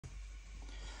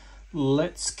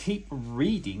Let's keep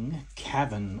reading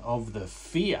Cavern of the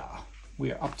Fear.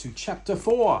 We are up to chapter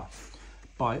 4,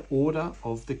 by order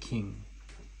of the king.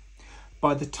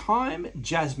 By the time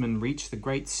Jasmine reached the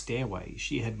great stairway,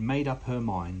 she had made up her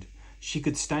mind. She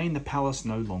could stay in the palace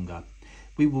no longer.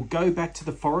 "We will go back to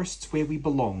the forests where we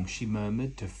belong," she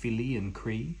murmured to Philly and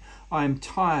Cree. "I am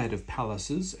tired of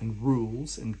palaces and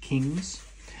rules and kings."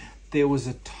 There was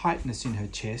a tightness in her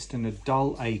chest and a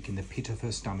dull ache in the pit of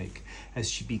her stomach as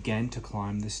she began to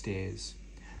climb the stairs.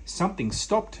 Something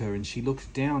stopped her and she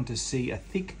looked down to see a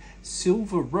thick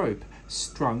silver rope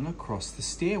strung across the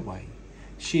stairway.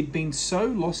 She had been so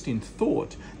lost in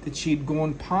thought that she had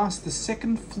gone past the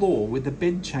second floor where the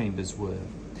bedchambers were.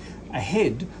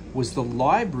 Ahead was the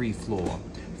library floor,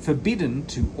 forbidden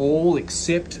to all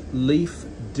except Leaf,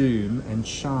 Doom and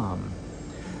Charm.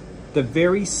 The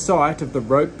very sight of the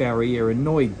rope barrier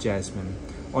annoyed Jasmine.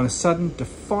 On a sudden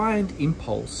defiant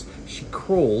impulse, she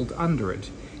crawled under it.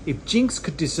 If Jinx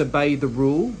could disobey the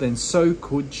rule, then so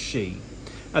could she.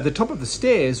 At the top of the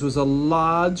stairs was a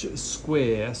large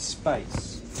square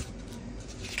space.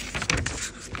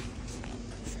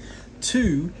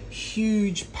 Two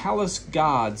huge palace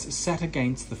guards sat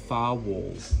against the far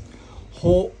wall.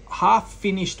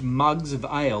 Half-finished mugs of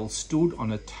ale stood on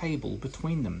a table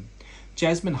between them.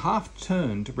 Jasmine half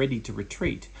turned, ready to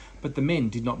retreat, but the men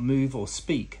did not move or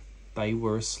speak. They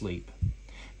were asleep.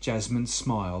 Jasmine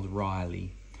smiled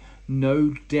wryly.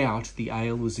 No doubt the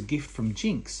ale was a gift from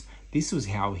Jinx. This was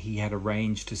how he had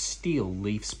arranged to steal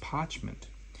Leaf's parchment.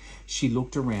 She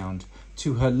looked around.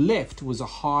 To her left was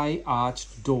a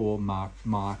high-arched door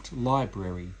marked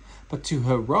library, but to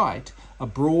her right, a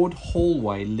broad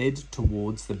hallway led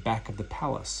towards the back of the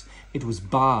palace. It was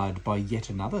barred by yet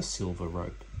another silver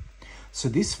rope. So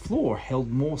this floor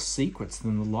held more secrets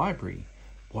than the library.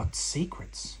 What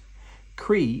secrets?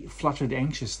 Cree fluttered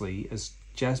anxiously as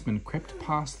Jasmine crept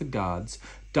past the guards,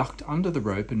 ducked under the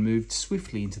rope and moved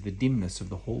swiftly into the dimness of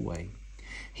the hallway.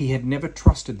 He had never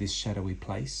trusted this shadowy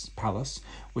palace,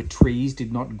 where trees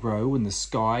did not grow and the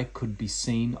sky could be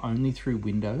seen only through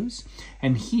windows,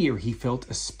 and here he felt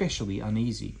especially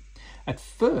uneasy. At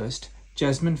first,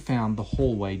 Jasmine found the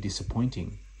hallway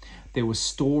disappointing. There were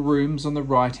storerooms on the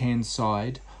right-hand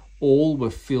side. All were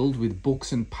filled with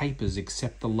books and papers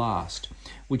except the last,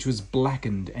 which was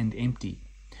blackened and empty.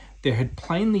 There had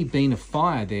plainly been a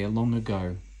fire there long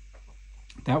ago.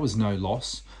 That was no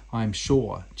loss, I am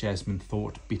sure, Jasmine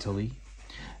thought bitterly.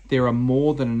 There are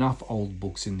more than enough old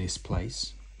books in this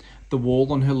place. The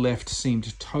wall on her left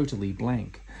seemed totally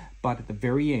blank, but at the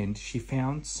very end she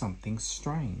found something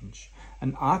strange.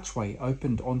 An archway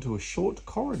opened onto a short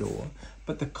corridor,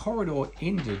 but the corridor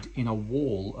ended in a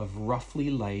wall of roughly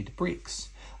laid bricks,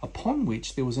 upon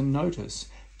which there was a notice.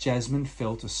 Jasmine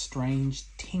felt a strange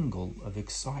tingle of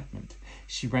excitement.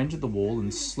 She ran to the wall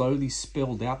and slowly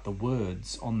spelled out the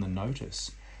words on the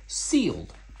notice.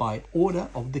 "Sealed by order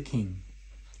of the king."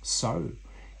 So,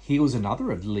 here was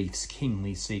another of Leaf's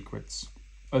kingly secrets.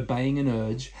 Obeying an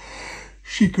urge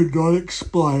she could not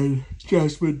explain,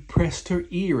 Jasmine pressed her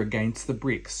ear against the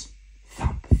bricks.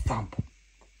 Thump, thump.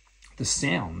 The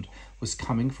sound was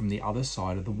coming from the other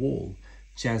side of the wall.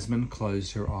 Jasmine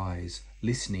closed her eyes,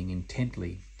 listening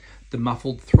intently. The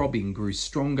muffled throbbing grew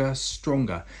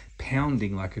stronger,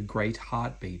 pounding like a great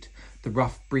heartbeat. The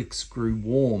rough bricks grew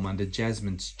warm under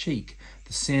Jasmine's cheek.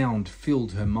 The sound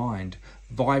filled her mind,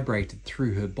 vibrated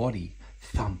through her body.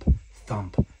 Thump,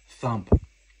 thump, thump.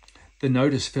 The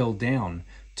notice fell down.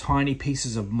 Tiny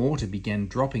pieces of mortar began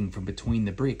dropping from between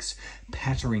the bricks,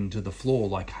 pattering to the floor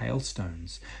like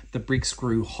hailstones. The bricks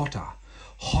grew hotter,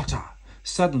 hotter.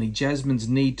 Suddenly, Jasmine's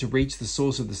need to reach the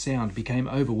source of the sound became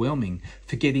overwhelming.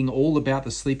 Forgetting all about the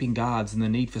sleeping guards and the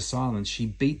need for silence, she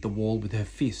beat the wall with her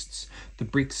fists. The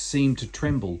bricks seemed to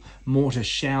tremble. Mortar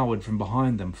showered from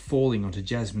behind them, falling onto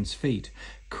Jasmine's feet.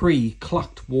 Cree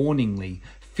clucked warningly.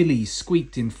 Philly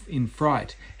squeaked in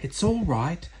fright. "It's all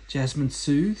right," Jasmine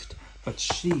soothed, but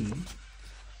she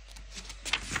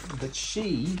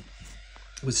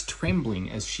was trembling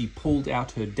as she pulled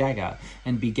out her dagger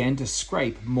and began to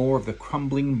scrape more of the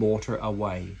crumbling mortar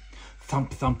away.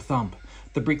 Thump, thump, thump.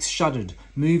 The bricks shuddered,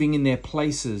 moving in their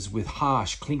places with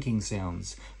harsh clinking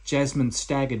sounds. Jasmine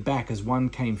staggered back as one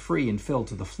came free and fell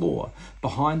to the floor.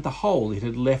 Behind the hole it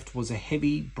had left was a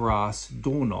heavy brass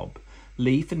doorknob.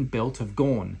 "Leaf and Belt have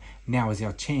gone. Now is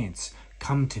our chance.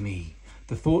 Come to me."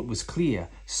 The thought was clear,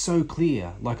 so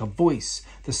clear, like a voice.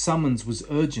 The summons was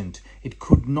urgent. It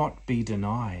could not be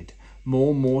denied.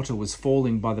 More mortar was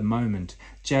falling by the moment.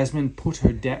 Jasmine put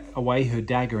away her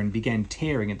dagger and began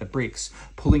tearing at the bricks,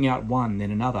 pulling out one, then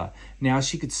another. Now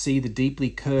she could see the deeply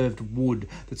curved wood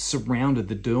that surrounded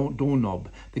the doorknob.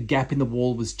 The gap in the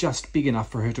wall was just big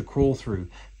enough for her to crawl through.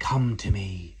 "Come to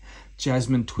me."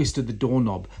 Jasmine twisted the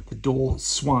doorknob. The door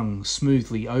swung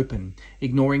smoothly open.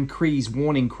 Ignoring Cree's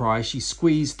warning cry, she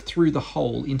squeezed through the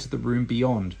hole into the room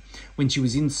beyond. When she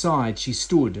was inside, she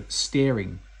stood,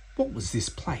 staring. What was this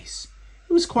place?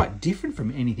 It was quite different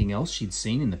from anything else she'd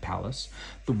seen in the palace.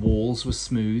 The walls were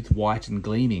smooth, white and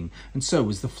gleaming, and so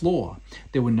was the floor.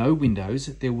 There were no windows,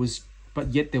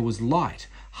 but yet there was light,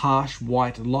 harsh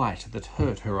white light that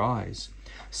hurt her eyes.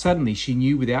 Suddenly she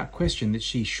knew without question that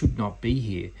she should not be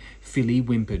here. Philly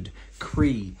whimpered.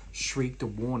 Cree shrieked a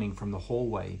warning from the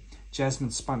hallway.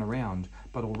 Jasmine spun around,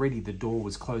 but already the door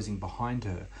was closing behind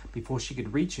her. Before she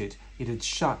could reach it, it had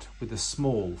shut with a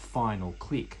small, final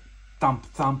click. Thump,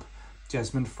 thump.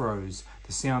 Jasmine froze.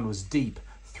 The sound was deep,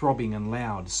 throbbing and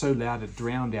loud, so loud it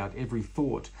drowned out every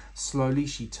thought. Slowly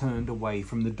she turned away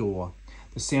from the door.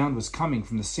 The sound was coming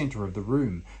from the centre of the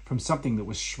room, from something that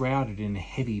was shrouded in a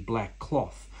heavy black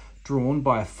cloth. Drawn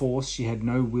by a force she had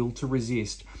no will to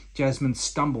resist, Jasmine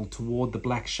stumbled toward the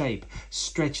black shape,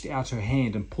 stretched out her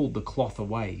hand and pulled the cloth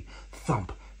away.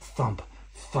 Thump, thump,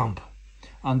 thump.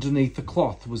 Underneath the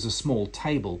cloth was a small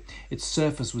table. Its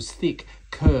surface was thick,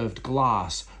 curved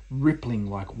glass, rippling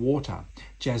like water.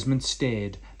 Jasmine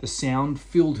stared. The sound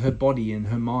filled her body and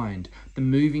her mind. The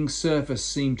moving surface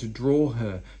seemed to draw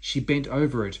her. She bent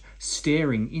over it,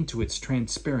 staring into its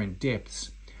transparent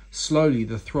depths. Slowly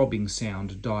the throbbing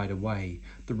sound died away.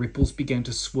 The ripples began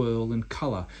to swirl and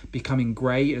colour, becoming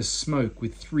grey as smoke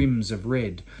with rims of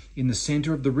red. In the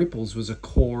centre of the ripples was a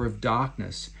core of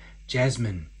darkness.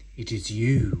 "Jasmine, it is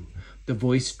you." The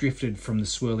voice drifted from the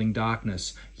swirling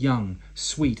darkness, young,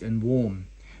 sweet and warm.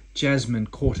 Jasmine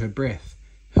caught her breath.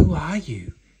 "Who are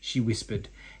you?" she whispered.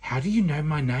 "How do you know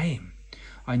my name?"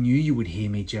 "I knew you would hear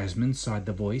me, Jasmine," sighed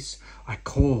the voice. "I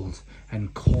called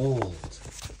and called."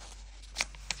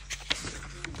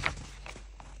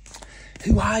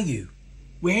 "Who are you?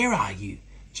 Where are you?"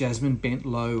 Jasmine bent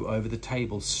low over the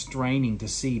table, straining to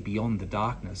see beyond the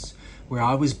darkness. "Where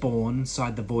I was born,"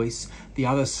 sighed the voice. "The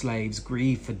other slaves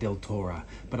grieve for Deltora,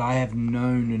 but I have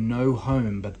known no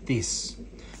home but this."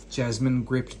 Jasmine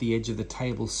gripped the edge of the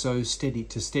table to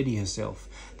steady herself.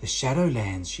 "The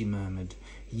Shadowlands," she murmured.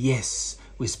 "Yes,"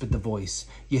 whispered the voice.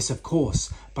 "Yes, of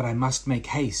course, but I must make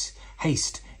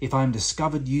haste. If I am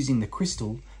discovered using the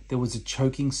crystal." There was a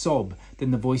choking sob.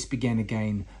 Then the voice began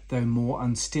again, though more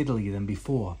unsteadily than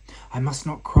before. "I must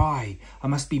not cry. I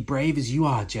must be brave as you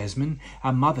are, Jasmine.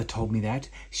 Our mother told me that.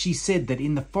 She said that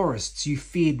in the forests you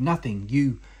feared nothing.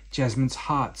 Jasmine's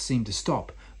heart seemed to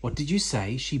stop. "What did you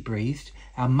say?" she breathed.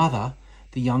 "Our mother?"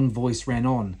 The young voice ran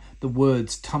on, the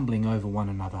words tumbling over one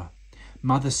another.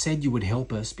 "Mother said you would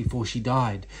help us before she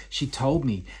died. She told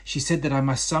me. She said that I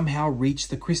must somehow reach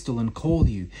the crystal and call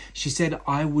you. She said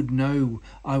I would know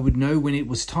when it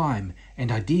was time.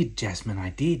 And I did, Jasmine,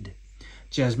 I did."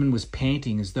 Jasmine was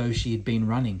panting as though she had been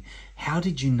running. "How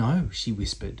did you know?" she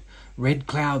whispered. Red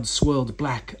clouds swirled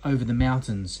black over the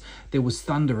mountains. There was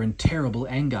thunder and terrible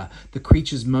anger. The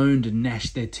creatures moaned and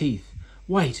gnashed their teeth.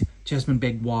 "Wait," Jasmine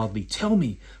begged wildly. "Tell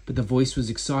me." But the voice was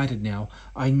excited now.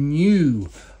 "I knew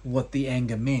what the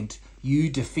anger meant. You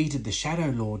defeated the Shadow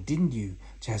Lord, didn't you,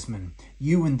 Jasmine?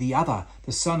 You and the other,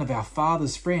 the son of our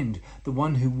father's friend, the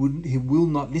one who will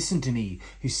not listen to me,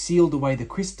 who sealed away the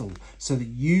crystal so that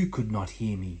you could not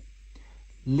hear me."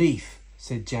 "Leaf,"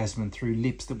 said Jasmine through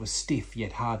lips that were stiff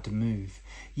yet hard to move.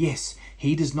 "Yes,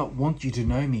 he does not want you to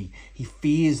know me. He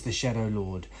fears the Shadow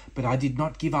Lord. But I did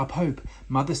not give up hope.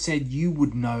 Mother said you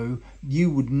would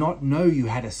not know you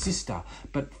had a sister,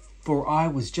 for I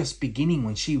was just beginning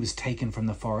when she was taken from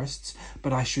the forests.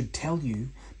 But I should tell you."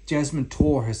 Jasmine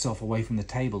tore herself away from the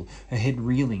table, her head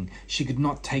reeling. She could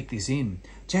not take this in.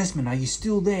 "Jasmine, are you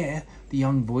still there?" The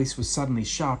young voice was suddenly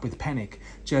sharp with panic.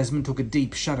 Jasmine took a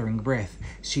deep, shuddering breath.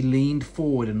 She leaned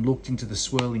forward and looked into the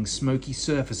swirling, smoky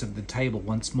surface of the table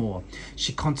once more.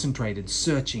 She concentrated,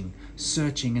 searching,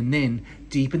 and then,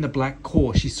 deep in the black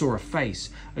core, she saw a face,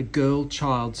 a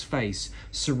child's face,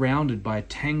 surrounded by a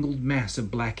tangled mass of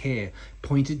black hair,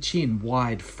 pointed chin,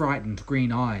 wide, frightened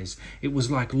green eyes. It was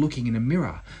like looking in a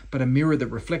mirror, but a mirror that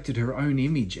reflected her own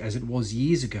image as it was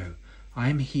years ago. "I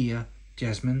am here,"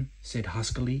 Jasmine said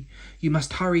huskily. "You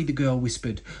must hurry," the girl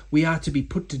whispered. "We are to be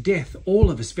put to death,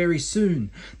 all of us, very soon.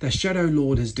 The Shadow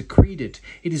Lord has decreed it.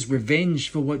 It is revenge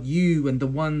for what you and the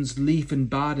ones Leaf and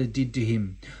Barda did to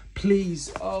him.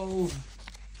 Please, oh..."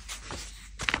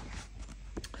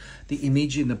 The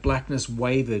image in the blackness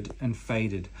wavered and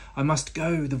faded. "I must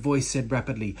go," the voice said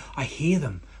rapidly. "I hear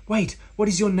them." "Wait, what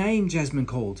is your name?" Jasmine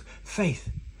called. "Faith.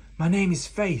 My name is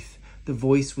Faith." The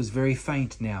voice was very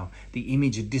faint now. The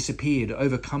image had disappeared,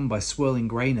 overcome by swirling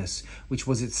greyness, which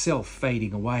was itself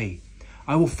fading away.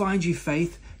 "I will find you,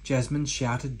 Faith," Jasmine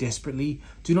shouted desperately.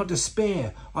 "Do not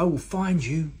despair. I will find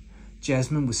you."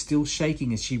 Jasmine was still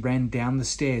shaking as she ran down the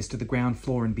stairs to the ground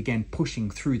floor and began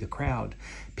pushing through the crowd.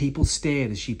 People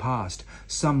stared as she passed.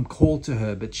 Some called to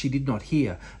her, but she did not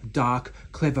hear. A dark,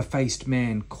 clever-faced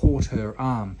man caught her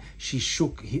arm. She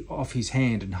shook off his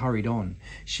hand and hurried on.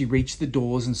 She reached the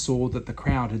doors and saw that the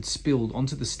crowd had spilled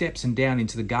onto the steps and down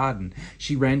into the garden.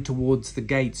 She ran towards the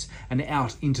gates and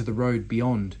out into the road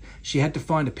beyond. She had to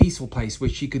find a peaceful place where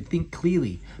she could think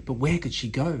clearly, but where could she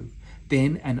go?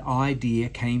 Then an idea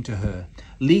came to her.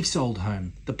 Leif's old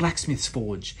home, the blacksmith's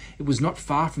forge. It was not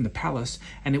far from the palace,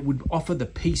 and it would offer the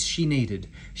peace she needed.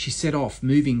 She set off,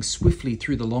 moving swiftly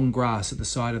through the long grass at the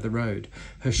side of the road.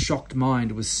 Her shocked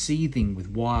mind was seething with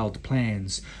wild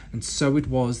plans, and so it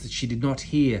was that she did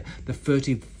not hear the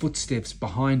furtive footsteps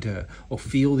behind her or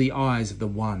feel the eyes of the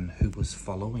one who was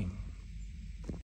following.